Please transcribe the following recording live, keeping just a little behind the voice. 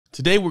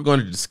Today we're going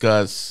to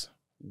discuss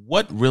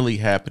what really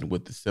happened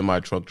with the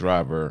semi-truck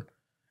driver,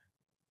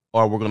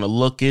 or we're going to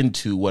look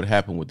into what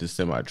happened with the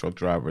semi-truck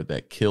driver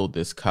that killed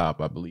this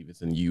cop. I believe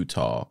it's in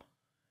Utah.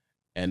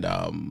 And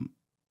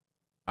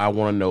I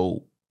want to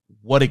know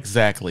what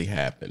exactly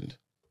happened.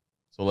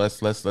 So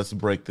let's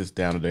break this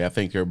down today. I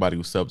thank everybody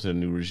who subbed to the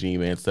new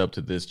regime and subbed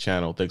to this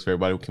channel. Thanks for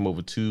everybody who came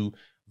over to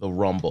the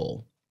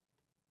Rumble.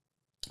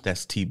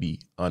 That's TB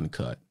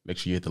Uncut. Make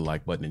sure you hit the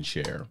like button and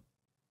share.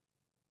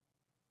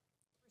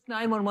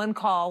 911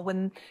 call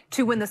when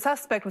the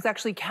suspect was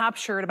actually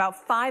captured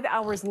about 5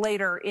 hours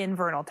later in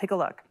Vernal. Take a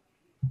look.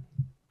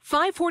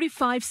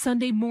 5:45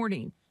 Sunday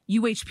morning,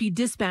 UHP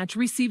dispatch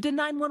received a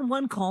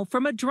 911 call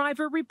from a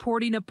driver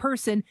reporting a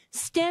person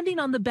standing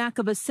on the back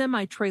of a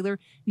semi-trailer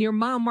near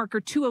mile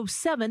marker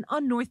 207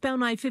 on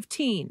northbound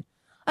I-15.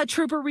 A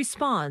trooper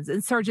responds,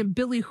 and Sergeant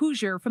Billy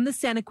Hoosier from the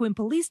Santaquin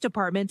Police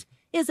Department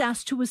is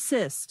asked to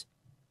assist.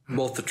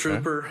 Both the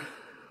trooper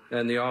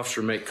and the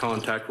officer make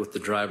contact with the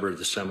driver of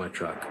the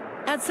semi-truck.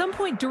 At some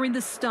point during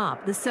the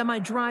stop, the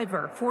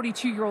semi-driver,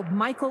 42-year-old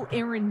Michael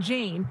Aaron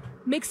Jane,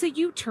 makes a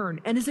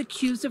U-turn and is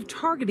accused of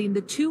targeting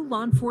the two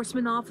law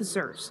enforcement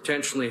officers.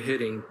 Intentionally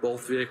hitting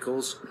both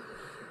vehicles.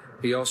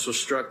 He also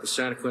struck the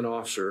Santaquin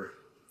officer,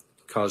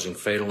 causing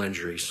fatal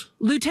injuries.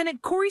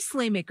 Lieutenant Corey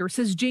Slaymaker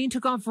says Jane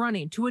took off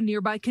running to a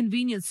nearby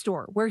convenience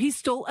store where he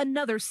stole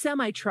another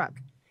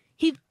semi-truck.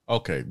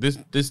 Okay,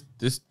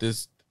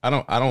 I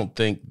don't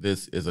think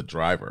this is a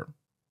driver.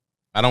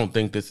 I don't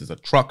think this is a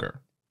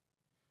trucker.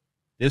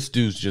 This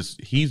dude's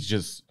he's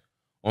just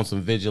on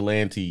some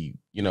vigilante,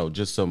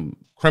 just some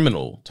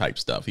criminal type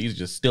stuff. He's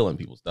just stealing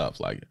people's stuff.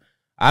 Like,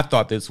 I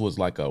thought this was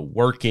like a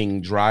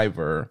working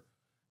driver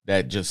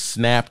that just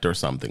snapped or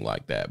something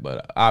like that.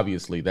 But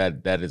obviously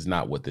that is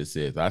not what this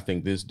is. I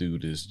think this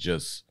dude is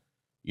just,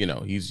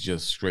 he's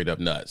just straight up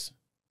nuts.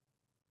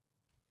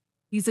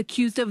 He's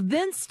accused of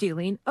then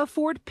stealing a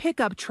Ford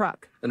pickup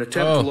truck. An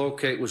attempt to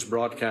locate was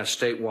broadcast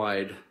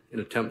statewide in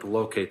an attempt to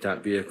locate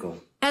that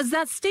vehicle. As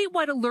that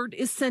statewide alert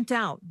is sent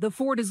out, the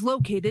Ford is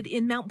located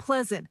in Mount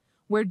Pleasant,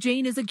 where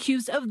Jane is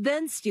accused of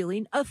then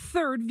stealing a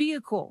third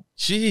vehicle.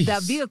 Jeez.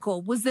 That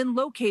vehicle was then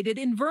located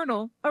in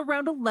Vernal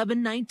around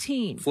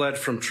 11:19. Fled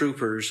from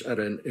troopers at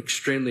an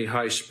extremely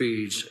high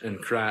speeds and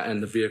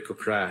the vehicle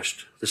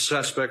crashed. The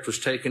suspect was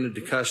taken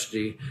into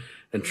custody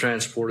and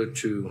transported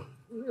to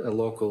a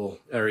local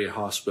area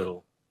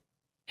hospital.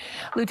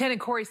 Lieutenant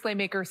Corey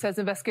Slaymaker says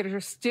investigators are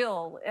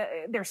still,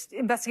 there's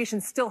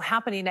investigations still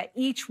happening at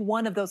each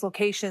one of those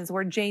locations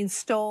where Jane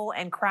stole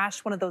and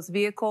crashed one of those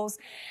vehicles.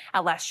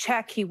 At last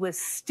check, he was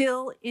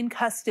still in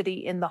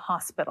custody in the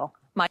hospital.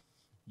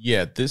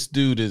 Yeah, this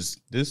dude is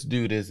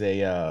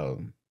a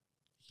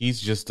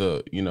he's just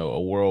a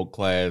a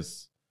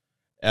world-class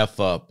F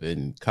up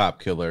and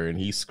cop killer, and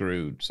he's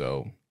screwed.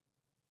 So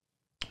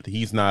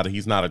he's not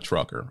a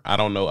trucker. I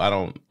don't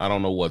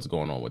know what's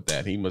going on with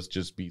that. He must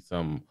just be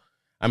some.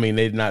 I mean,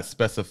 they did not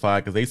specify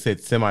because they said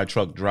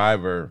semi-truck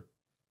driver.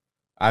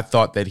 I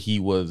thought that he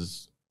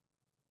was,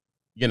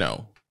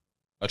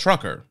 a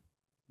trucker,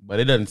 but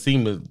it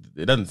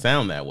doesn't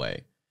sound that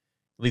way.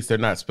 At least they're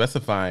not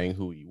specifying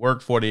who he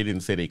worked for. They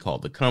didn't say they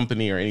called the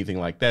company or anything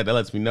like that. That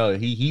lets me know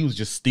that he was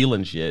just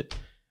stealing shit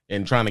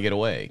and trying to get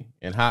away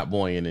and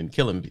hotboying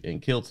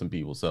and killed some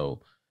people.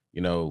 So,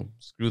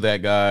 screw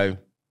that guy.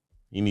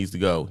 He needs to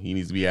go. He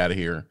needs to be out of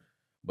here.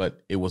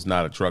 But it was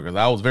not a trucker.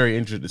 I was very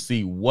interested to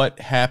see what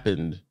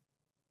happened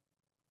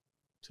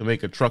to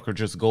make a trucker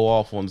just go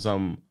off on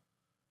some,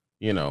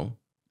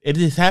 it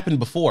has happened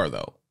before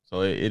though.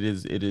 So it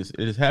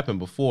has happened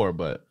before,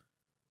 but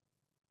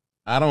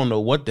I don't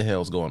know what the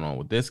hell's going on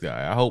with this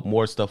guy. I hope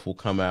more stuff will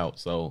come out.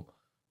 So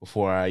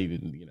before I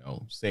even,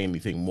 say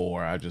anything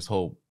more, I just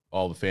hope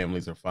all the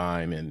families are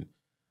fine and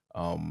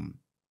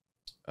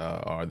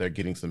are they're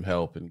getting some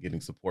help and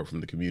getting support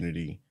from the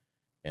community.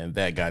 And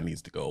that guy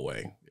needs to go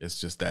away. It's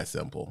just that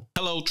simple.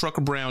 Hello, Trucker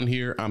Brown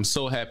here. I'm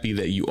so happy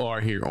that you are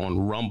here on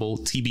Rumble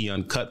TB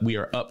Uncut. We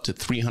are up to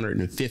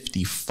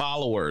 350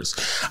 followers.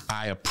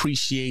 I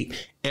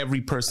appreciate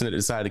every person that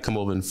decided to come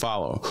over and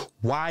follow.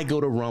 Why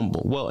go to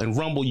Rumble? Well, in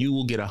Rumble, you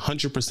will get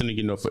 100% of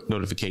your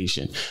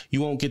notification.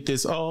 You won't get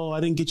this, oh, I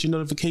didn't get your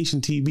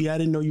notification, TB. I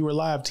didn't know you were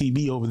live,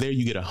 TB. Over there,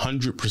 you get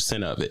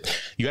 100% of it.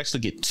 You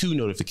actually get 2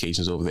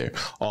 notifications over there.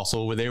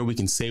 Also over there, we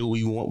can say what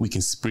we want. We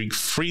can speak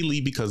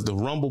freely because the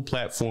Rumble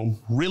platform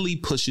really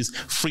pushes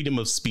freedom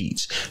of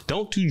speech.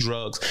 Don't do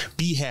drugs.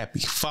 Be happy.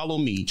 Follow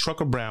me,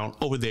 Trucker Brown,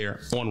 over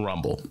there on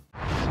Rumble.